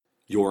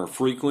Your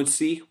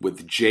Frequency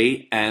with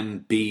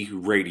JMB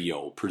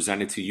Radio,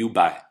 presented to you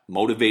by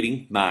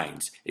Motivating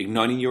Minds,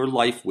 igniting your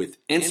life with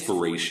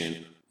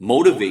inspiration,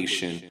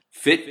 motivation,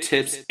 fit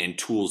tips, and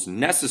tools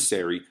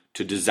necessary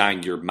to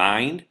design your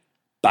mind,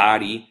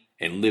 body,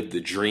 and live the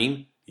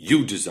dream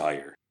you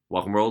desire.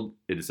 Welcome, world.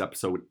 It is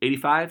episode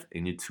 85,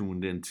 and you're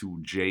tuned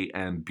into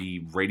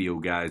JMB Radio,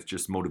 guys.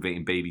 Just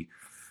motivating, baby.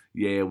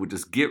 Yeah, we'll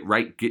just get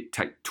right, get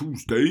tight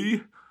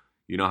Tuesday.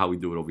 You know how we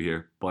do it over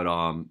here. But,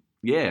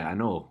 yeah, I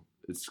know.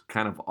 It's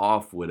kind of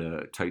off with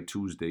a Tight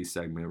Tuesday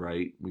segment,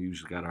 right? We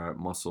usually got our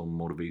Muscle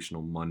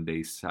Motivational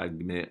Monday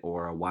segment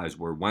or a Wise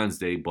Word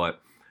Wednesday,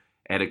 but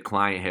I had a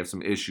client have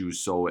some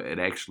issues, so it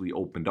actually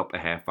opened up a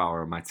half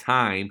hour of my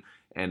time.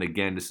 And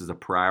again, this is a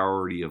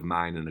priority of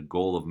mine and a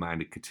goal of mine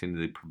to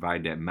continue to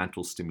provide that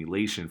mental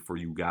stimulation for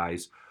you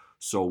guys.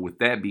 So with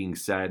that being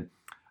said,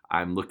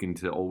 I'm looking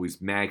to always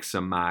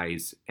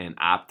maximize and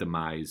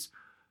optimize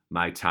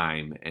my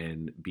time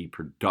and be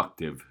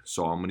productive.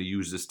 So I'm going to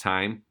use this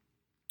time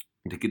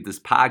to get this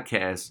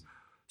podcast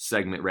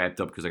segment wrapped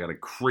up because I got a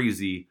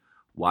crazy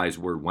Wise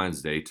Word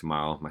Wednesday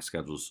tomorrow. My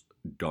schedule's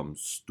dumb,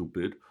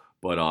 stupid,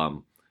 but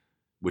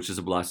which is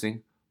a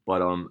blessing.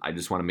 But I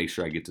just want to make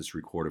sure I get this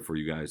recorded for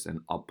you guys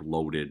and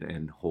uploaded,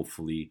 and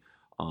hopefully,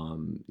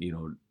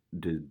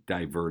 to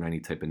divert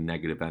any type of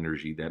negative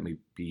energy that may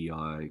be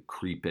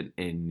creeping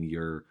in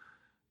your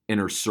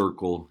inner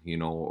circle,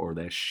 or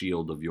that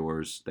shield of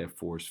yours, that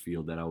force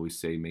field that I always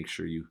say, make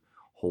sure you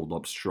hold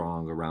up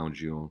strong around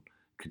you.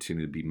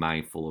 Continue to be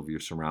mindful of your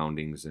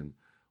surroundings and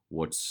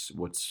what's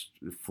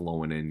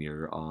flowing in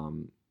your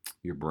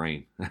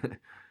brain.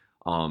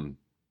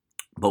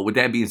 But with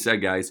that being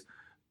said, guys,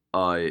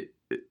 a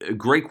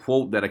great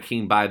quote that I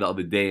came by the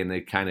other day, and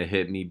it kind of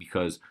hit me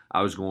because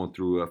I was going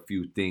through a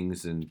few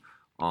things, and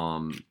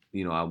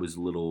I was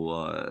a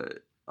little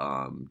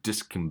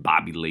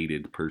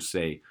discombobulated per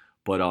se.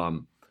 But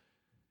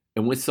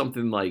and with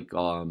something like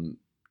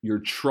your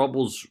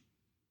troubles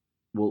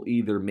will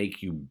either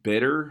make you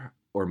bitter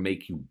or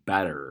make you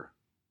better.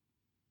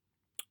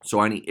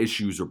 So any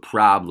issues or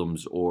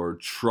problems or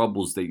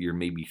troubles that you're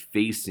maybe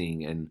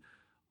facing, and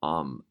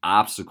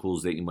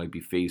obstacles that you might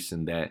be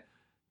facing, that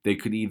they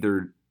could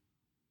either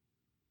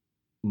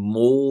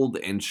mold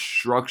and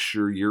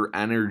structure your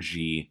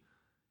energy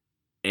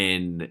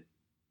in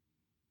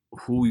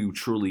who you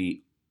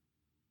truly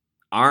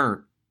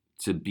aren't,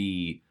 to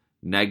be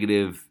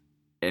negative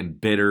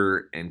and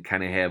bitter and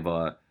kind of have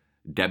a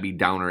Debbie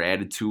Downer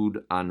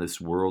attitude on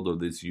this world or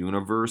this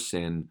universe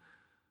and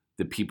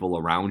the people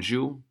around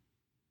you,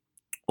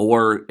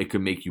 or it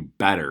could make you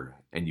better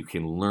and you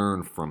can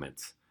learn from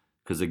it.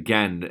 Because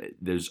again,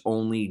 there's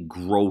only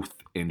growth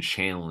in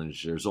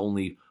challenge. There's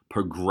only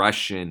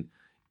progression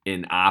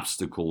in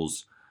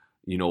obstacles.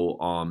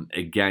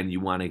 Again,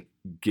 you want to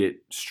get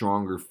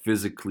stronger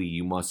physically,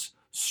 you must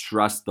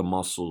stress the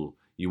muscle.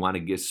 You want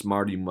to get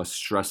smarter, you must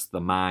stress the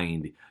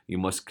mind. You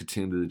must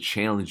continue to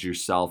challenge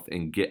yourself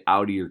and get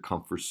out of your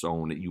comfort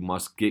zone. You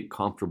must get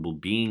comfortable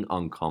being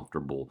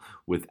uncomfortable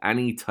with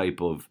any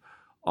type of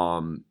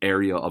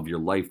area of your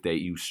life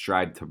that you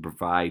strive to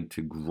provide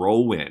to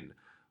grow in,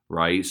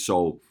 right?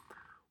 So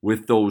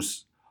with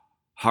those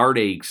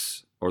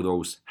heartaches or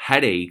those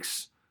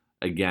headaches,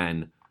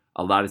 again,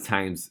 a lot of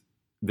times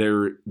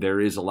there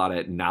is a lot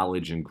of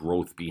knowledge and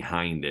growth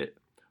behind it.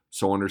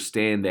 So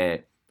understand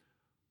that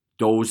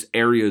those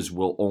areas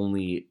will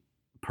only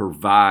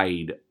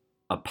provide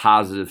a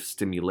positive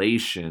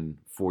stimulation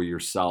for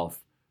yourself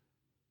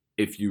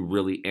if you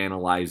really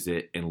analyze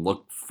it and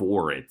look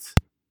for it.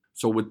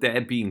 So with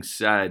that being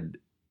said,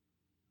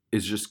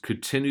 is just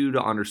continue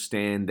to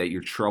understand that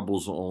your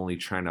troubles are only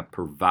trying to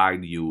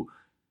provide you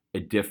a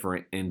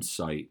different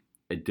insight,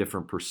 a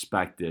different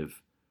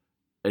perspective,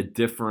 a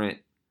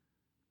different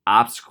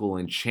obstacle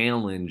and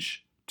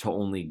challenge to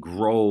only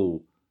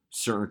grow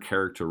certain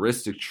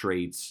characteristic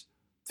traits,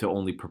 to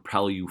only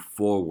propel you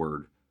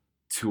forward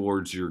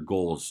towards your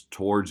goals,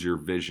 towards your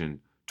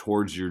vision,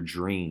 towards your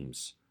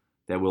dreams,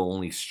 that will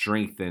only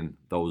strengthen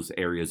those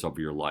areas of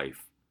your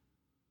life.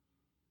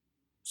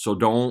 So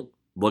don't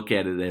look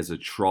at it as a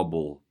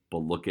trouble, but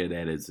look at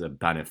it as a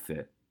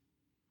benefit.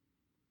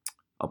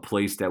 A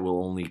place that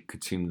will only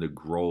continue to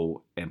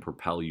grow and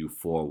propel you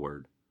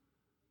forward.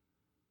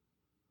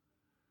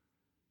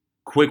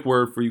 Quick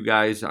word for you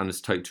guys on this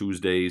Tight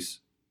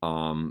Tuesdays.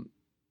 Again,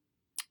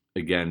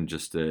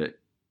 just to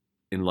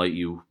enlighten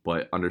you,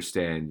 but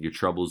understand your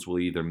troubles will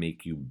either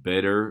make you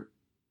bitter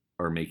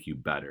or make you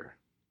better.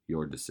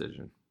 Your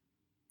decision,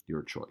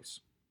 your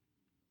choice.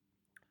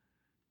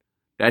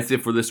 That's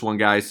it for this one,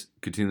 guys.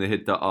 Continue to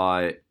hit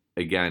the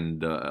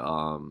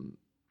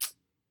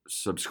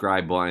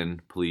subscribe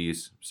button,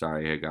 please.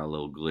 Sorry, I got a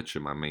little glitch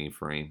in my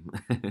mainframe.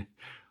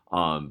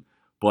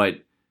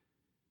 But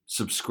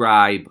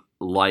subscribe,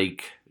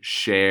 like,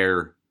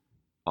 share,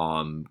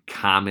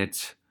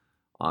 comment,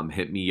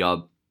 hit me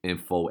up.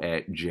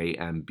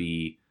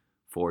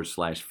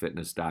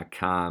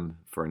 info@jmb/fitness.com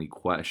for any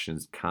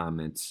questions,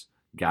 comments,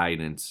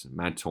 guidance,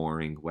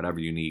 mentoring, whatever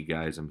you need,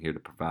 guys. I'm here to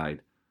provide.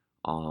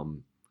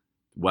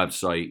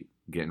 Website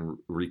getting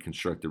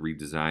reconstructed,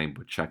 redesigned.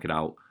 But check it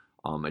out.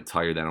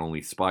 Attire that only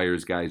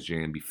inspires, guys.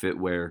 JMB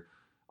Fitwear.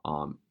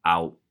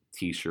 Out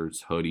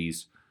t-shirts,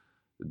 hoodies.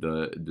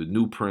 The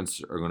new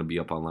prints are going to be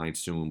up online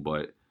soon,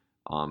 but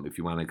if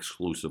you want an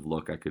exclusive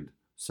look, I could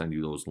send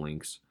you those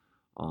links.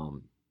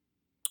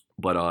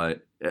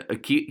 But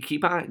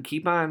keep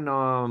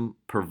on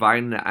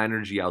providing the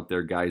energy out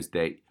there, guys,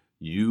 that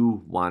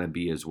you want to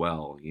be as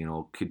well. You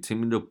know,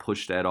 continue to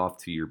push that off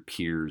to your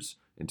peers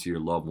and to your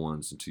loved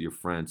ones and to your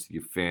friends, to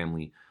your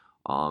family.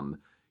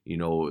 You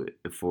know,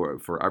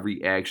 for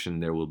every action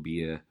there will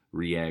be a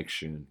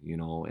reaction. You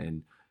know,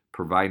 and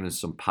providing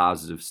some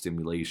positive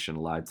stimulation,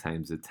 a lot of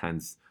times it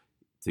tends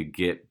to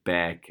get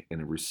back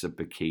and it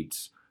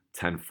reciprocates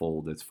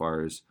tenfold as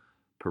far as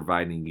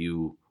providing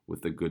you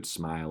with a good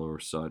smile or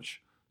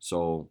such.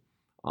 So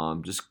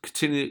just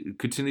continue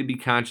to be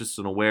conscious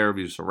and aware of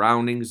your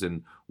surroundings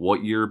and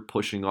what you're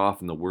pushing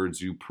off and the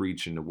words you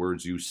preach and the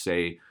words you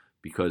say,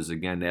 because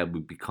again, that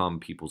would become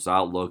people's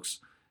outlooks,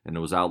 and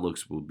those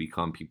outlooks will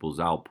become people's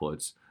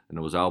outputs, and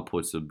those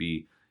outputs will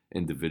be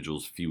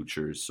individuals'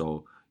 futures.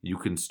 So you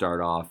can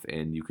start off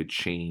and you could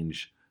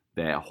change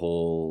that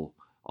whole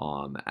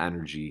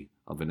energy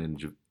of an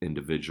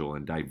individual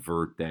and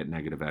divert that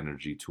negative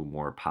energy to a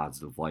more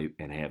positive light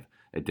and have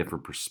a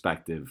different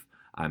perspective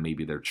on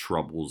maybe their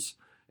troubles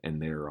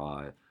and their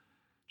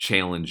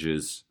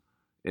challenges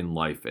in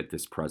life at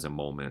this present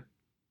moment.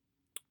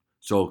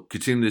 So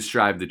continue to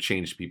strive to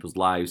change people's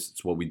lives.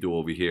 It's what we do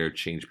over here,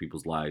 change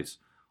people's lives.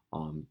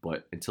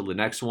 But until the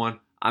next one,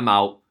 I'm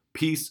out.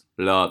 Peace,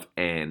 love,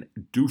 and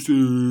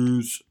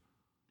deuces.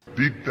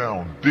 Dig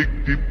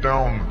deep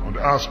down and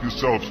ask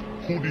yourselves,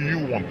 who do you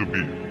want to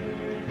be?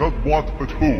 Not what, but who.